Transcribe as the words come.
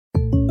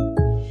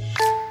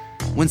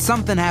When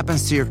something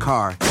happens to your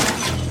car,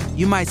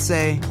 you might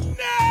say,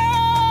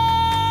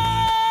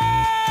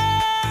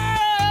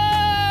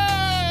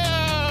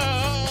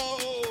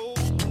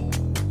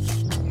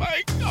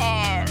 My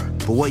car!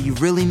 but what you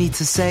really need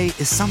to say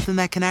is something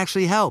that can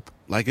actually help.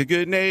 Like a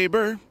good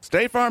neighbor,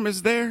 State Farm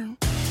is there. And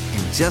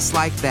just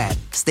like that,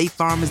 State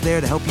Farm is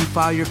there to help you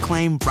file your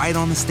claim right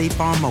on the State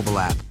Farm mobile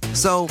app.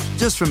 So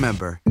just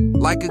remember,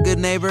 like a good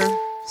neighbor,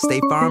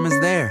 State Farm is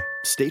there.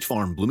 State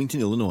Farm,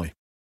 Bloomington, Illinois.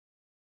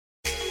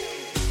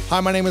 Hi,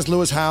 my name is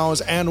Lewis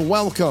Howes, and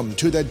welcome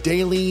to the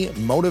Daily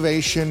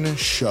Motivation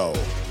Show.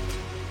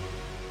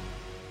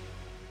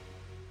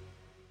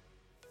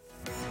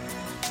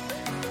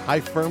 I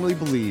firmly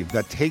believe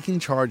that taking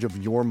charge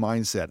of your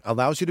mindset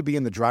allows you to be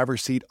in the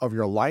driver's seat of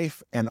your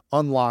life and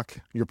unlock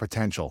your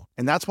potential.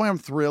 And that's why I'm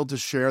thrilled to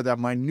share that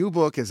my new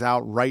book is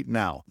out right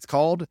now. It's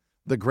called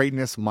The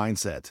Greatness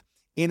Mindset.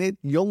 In it,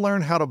 you'll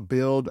learn how to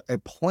build a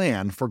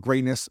plan for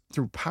greatness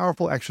through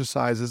powerful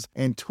exercises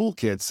and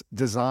toolkits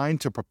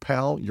designed to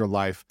propel your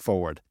life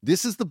forward.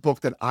 This is the book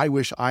that I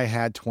wish I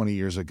had 20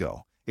 years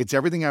ago. It's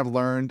everything I've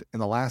learned in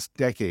the last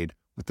decade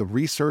with the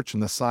research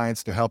and the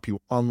science to help you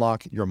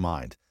unlock your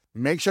mind.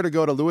 Make sure to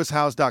go to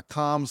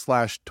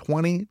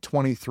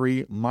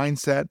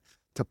lewishowes.com/2023mindset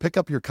to pick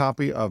up your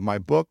copy of my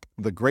book,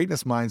 The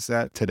Greatness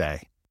Mindset,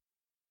 today.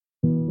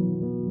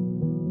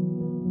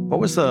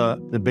 What was the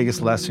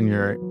biggest lesson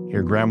your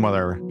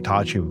grandmother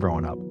taught you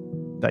growing up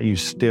that you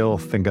still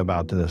think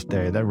about to this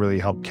day that really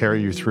helped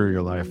carry you through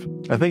your life?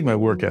 I think my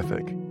work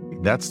ethic.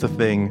 That's the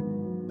thing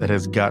that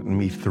has gotten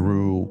me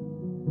through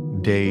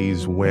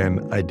days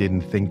when I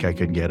didn't think I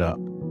could get up.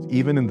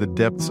 Even in the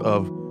depths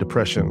of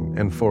depression,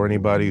 and for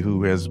anybody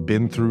who has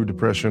been through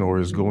depression or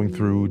is going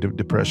through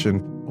depression,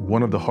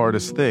 one of the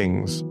hardest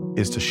things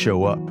is to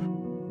show up.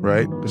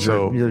 Right?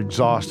 So you're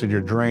exhausted, you're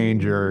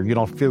drained, you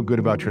don't feel good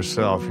about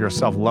yourself, you're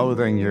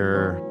self-loathing,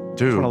 you're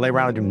just want to lay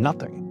around and do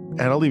nothing.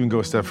 And I'll even go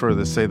a step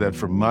further to say that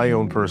for my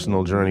own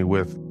personal journey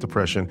with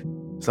depression,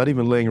 it's not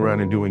even laying around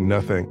and doing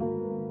nothing.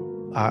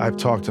 I've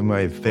talked to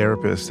my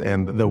therapist,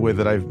 and the way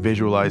that I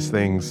visualize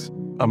things,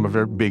 I'm a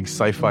very big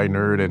sci-fi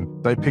nerd, and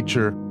I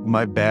picture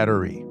my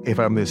battery. If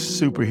I'm this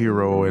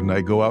superhero and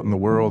I go out in the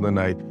world and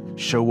I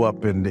show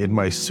up in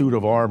my suit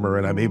of armor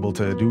and I'm able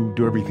to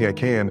do everything I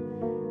can,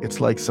 it's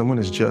like someone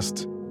has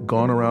just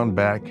gone around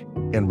back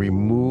and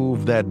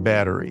removed that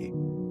battery.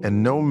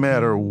 And no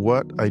matter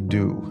what I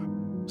do,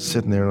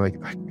 sitting there like,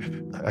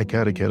 I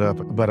gotta get up,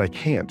 but I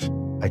can't.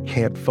 I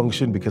can't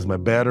function because my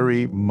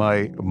battery,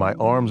 my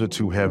arms are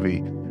too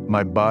heavy,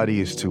 my body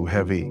is too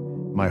heavy,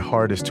 my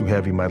heart is too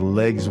heavy, my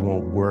legs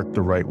won't work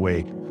the right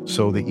way.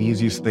 So the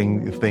easiest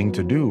thing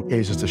to do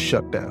is just to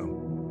shut down.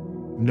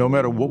 No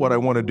matter what I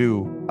want to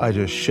do, I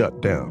just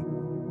shut down.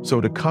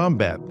 So to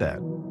combat that,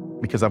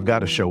 because I've got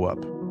to show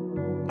up,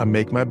 I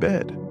make my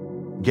bed.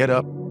 Get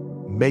up,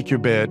 make your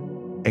bed,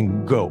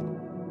 and go.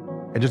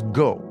 And just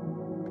go.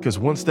 Because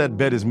once that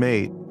bed is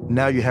made,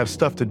 now you have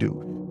stuff to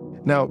do.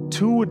 Now,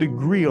 to a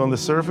degree on the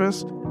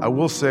surface, I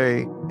will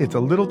say it's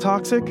a little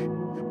toxic,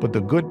 but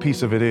the good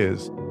piece of it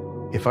is,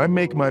 if I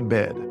make my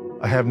bed,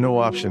 I have no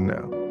option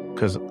now.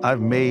 Because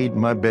I've made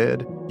my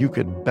bed. You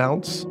could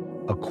bounce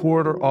a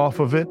quarter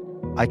off of it.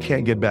 I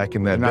can't get back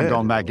in that bed. You're not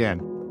going back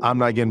in. I'm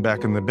not getting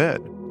back in the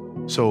bed.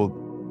 So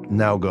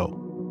now go.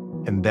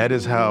 And that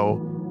is how,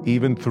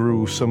 even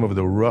through some of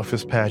the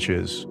roughest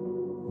patches,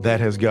 that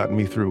has gotten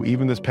me through.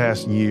 Even this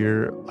past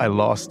year, I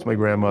lost my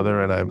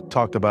grandmother, and I've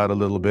talked about it a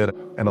little bit,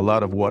 and a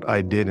lot of what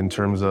I did in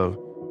terms of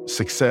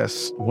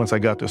success. Once I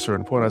got to a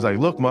certain point, I was like,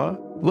 look, Ma,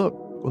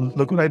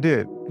 look what I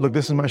did. Look,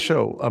 this is my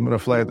show. I'm going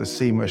to fly out to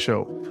see my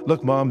show.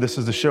 Look, Mom, this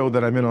is the show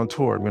that I'm in on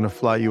tour. I'm going to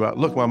fly you out.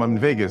 Look, Mom, I'm in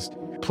Vegas.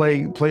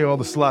 Play all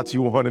the slots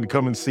you wanted to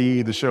come and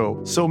see the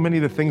show. So many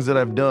of the things that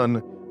I've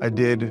done, I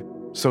did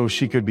so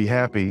she could be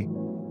happy.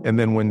 And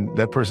then when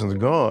that person's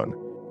gone,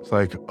 it's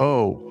like,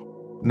 oh,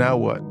 now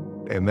what?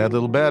 And that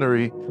little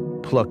battery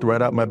plucked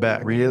right out my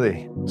back.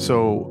 Really?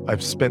 So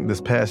I've spent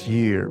this past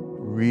year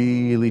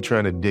really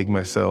trying to dig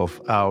myself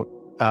out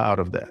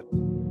of that.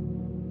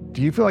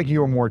 Do you feel like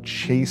you were more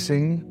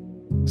chasing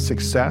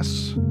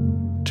success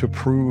to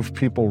prove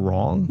people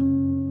wrong?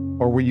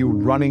 Or were you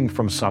running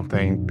from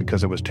something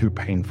because it was too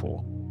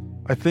painful?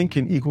 I think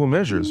in equal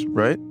measures,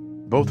 right?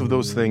 Both of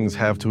those things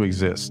have to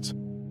exist.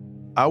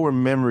 Our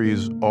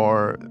memories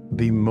are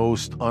the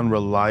most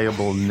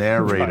unreliable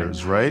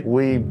narrators, right?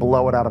 We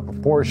blow it out of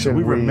proportion. So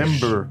we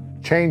remember.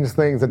 Change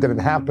things that didn't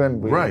happen.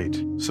 Right.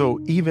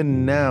 So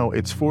even now,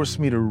 it's forced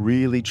me to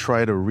really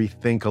try to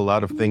rethink a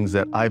lot of things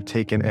that I've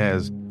taken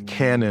as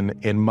canon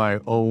in my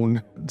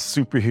own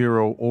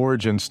superhero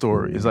origin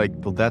story. It's like,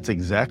 well, that's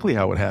exactly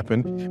how it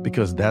happened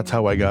because that's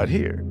how I got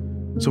here.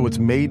 So it's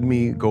made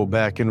me go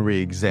back and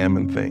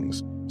re-examine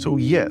things. So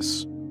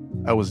yes,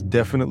 I was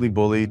definitely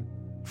bullied.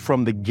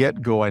 From the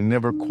get-go, I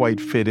never quite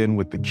fit in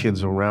with the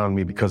kids around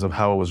me because of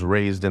how I was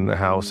raised in the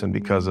house and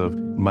because of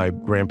my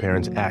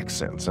grandparents'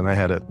 accents. And I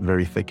had a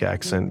very thick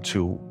accent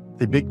too.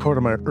 A big part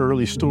of my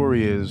early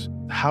story is,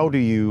 how do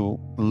you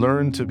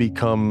learn to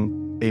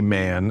become a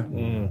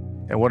man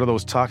and what are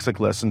those toxic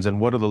lessons, and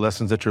what are the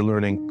lessons that you're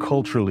learning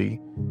culturally.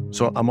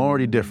 So I'm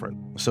already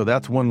different. So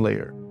that's one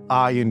layer.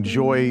 I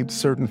enjoy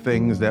certain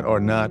things that are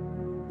not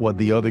what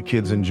the other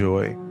kids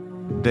enjoy.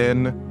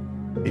 Then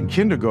in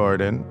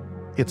kindergarten,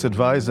 it's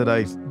advised that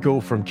I go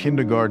from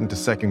kindergarten to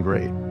second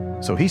grade.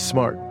 So he's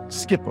smart,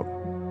 skip him.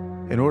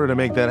 In order to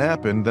make that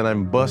happen, then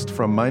I'm bused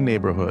from my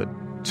neighborhood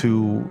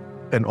to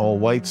an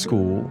all-white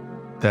school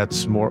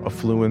that's more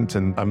affluent,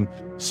 and I'm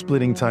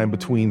splitting time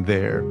between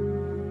there.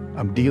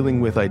 I'm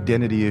dealing with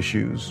identity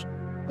issues.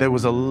 There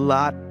was a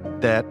lot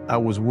that I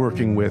was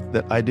working with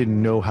that I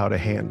didn't know how to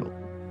handle.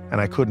 And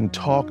I couldn't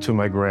talk to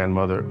my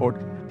grandmother, or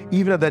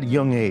even at that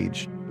young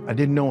age, I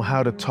didn't know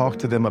how to talk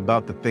to them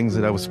about the things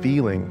that I was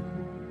feeling.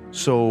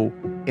 So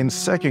in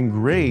second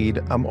grade,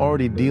 I'm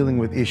already dealing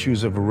with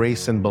issues of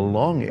race and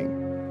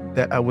belonging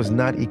that I was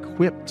not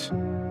equipped.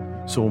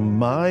 So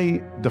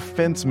my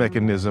defense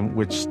mechanism,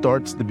 which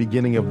starts the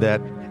beginning of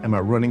that, am I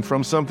running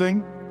from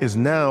something, is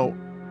now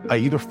I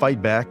either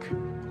fight back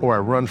or I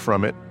run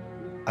from it.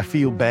 I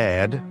feel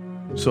bad,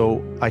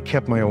 so I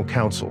kept my own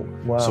counsel.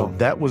 Wow. So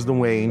that was the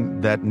way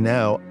that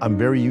now I'm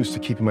very used to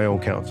keeping my own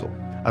counsel.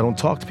 I don't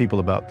talk to people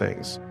about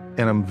things,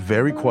 and I'm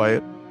very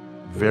quiet,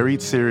 very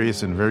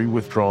serious, and very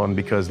withdrawn,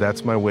 because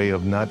that's my way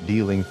of not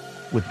dealing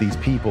with these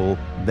people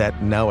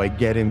that now I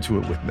get into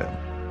it with them.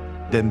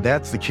 Then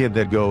that's the kid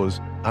that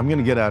goes, I'm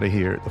gonna get out of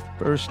here. The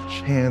first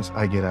chance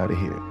I get out of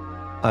here,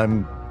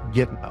 I'm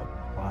getting out.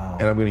 Wow.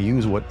 And I'm gonna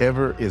use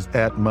whatever is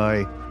at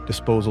my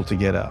disposal to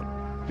get out.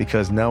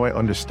 Because now I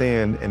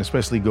understand, and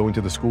especially going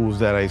to the schools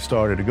that I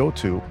started to go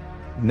to,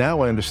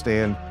 now I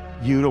understand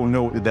you don't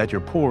know that you're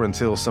poor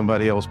until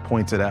somebody else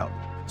points it out.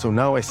 So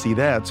now I see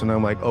that, so now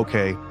I'm like,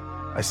 okay,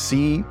 I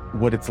see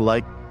what it's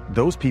like.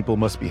 Those people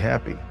must be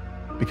happy,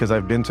 because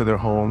I've been to their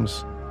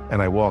homes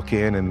and I walk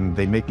in and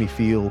they make me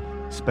feel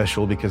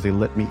special because they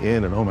let me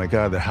in, and oh my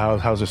God, their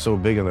houses are so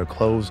big and their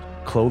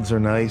clothes are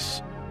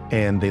nice,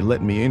 and they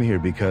let me in here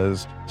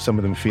because some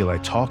of them feel I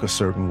talk a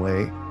certain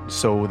way.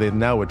 So they've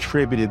now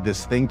attributed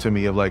this thing to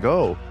me of like,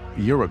 oh,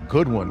 you're a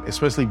good one,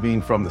 especially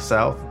being from the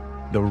South.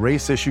 The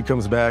race issue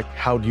comes back.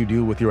 How do you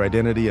deal with your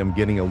identity? I'm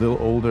getting a little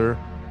older,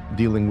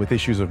 dealing with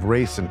issues of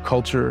race and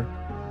culture.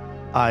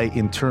 I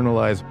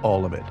internalize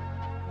all of it.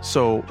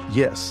 So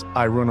yes,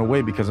 I run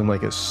away because I'm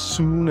like, as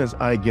soon as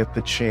I get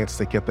the chance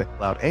to get the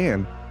hell out,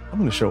 and I'm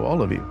gonna show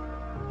all of you.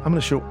 I'm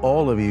gonna show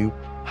all of you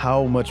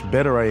how much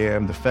better I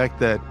am. The fact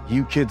that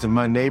you kids in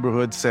my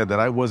neighborhood said that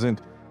I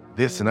wasn't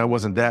this and I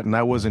wasn't that and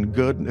I wasn't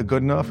good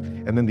enough.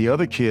 And then the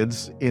other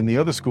kids in the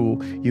other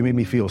school, you made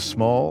me feel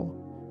small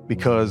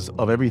because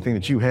of everything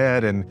that you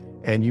had, and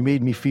you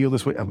made me feel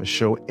this way. I'm gonna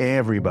show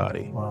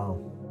everybody. Wow.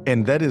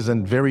 And that is a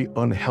very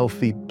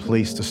unhealthy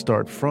place to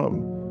start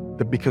from,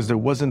 because there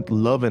wasn't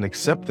love and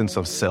acceptance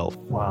of self.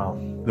 Wow.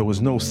 There was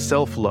no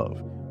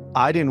self-love.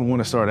 I didn't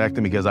want to start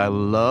acting because I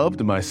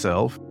loved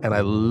myself, and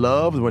I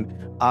loved when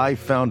I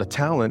found a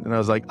talent and I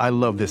was like, I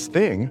love this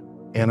thing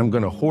and I'm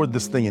going to hoard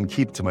this thing and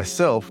keep it to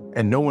myself.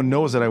 And no one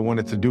knows that I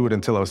wanted to do it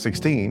until I was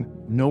 16.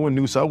 No one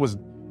knew. So I was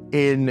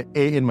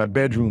in my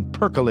bedroom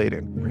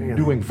percolating, Really?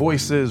 doing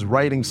voices,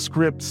 writing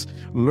scripts,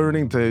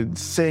 learning to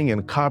sing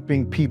and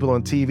copying people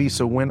on TV.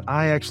 So when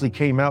I actually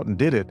came out and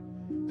did it,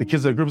 the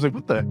kids in the group was like,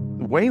 what the,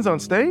 Wayne's on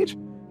stage?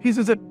 He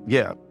says,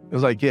 yeah. It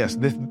was like, yes,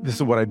 this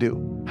is what I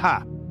do.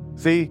 Ha.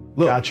 See,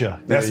 look,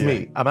 Gotcha. that's Yeah.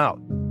 me. I'm out.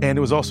 And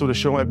it was also to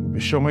show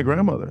my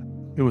grandmother.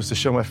 It was to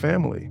show my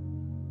family,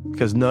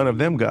 because none of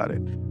them got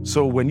it.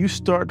 So when you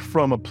start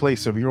from a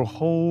place of your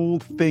whole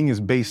thing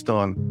is based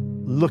on,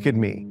 look at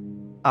me,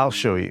 I'll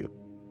show you,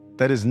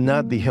 that is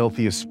not the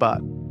healthiest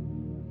spot.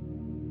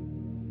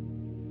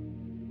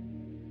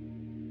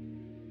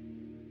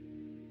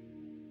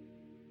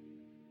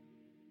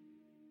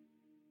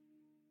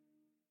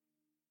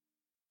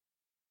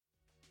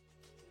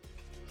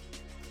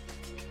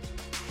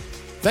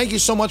 Thank you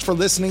so much for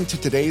listening to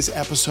today's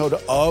episode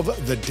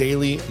of The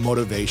Daily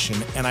Motivation,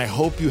 and I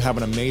hope you have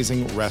an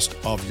amazing rest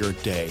of your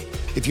day.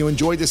 If you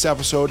enjoyed this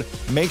episode,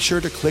 make sure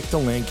to click the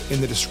link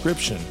in the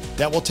description.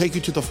 That will take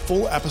you to the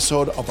full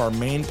episode of our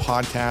main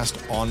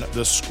podcast on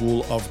the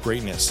School of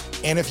Greatness.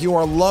 And if you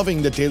are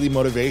loving The Daily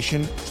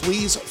Motivation,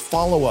 please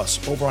follow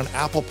us over on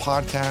Apple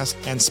Podcasts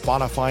and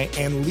Spotify,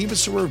 and leave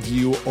us a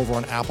review over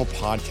on Apple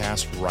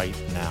Podcasts right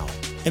now.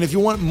 And if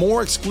you want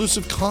more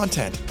exclusive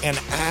content and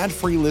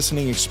ad-free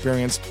listening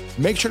experience,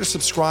 make sure to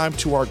subscribe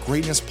to our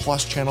Greatness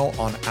Plus channel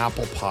on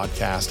Apple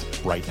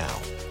Podcast right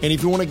now. And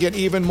if you want to get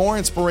even more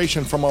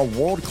inspiration from our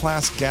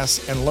world-class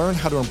guests and learn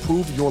how to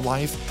improve your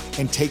life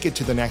and take it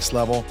to the next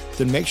level,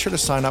 then make sure to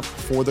sign up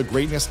for the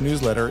Greatness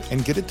newsletter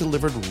and get it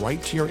delivered right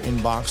to your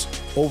inbox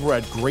over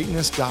at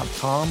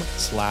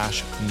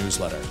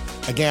greatness.com/newsletter.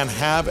 Again,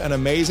 have an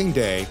amazing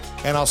day,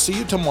 and I'll see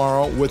you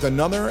tomorrow with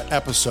another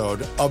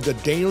episode of the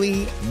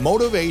Daily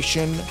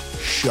Motivation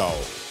Show.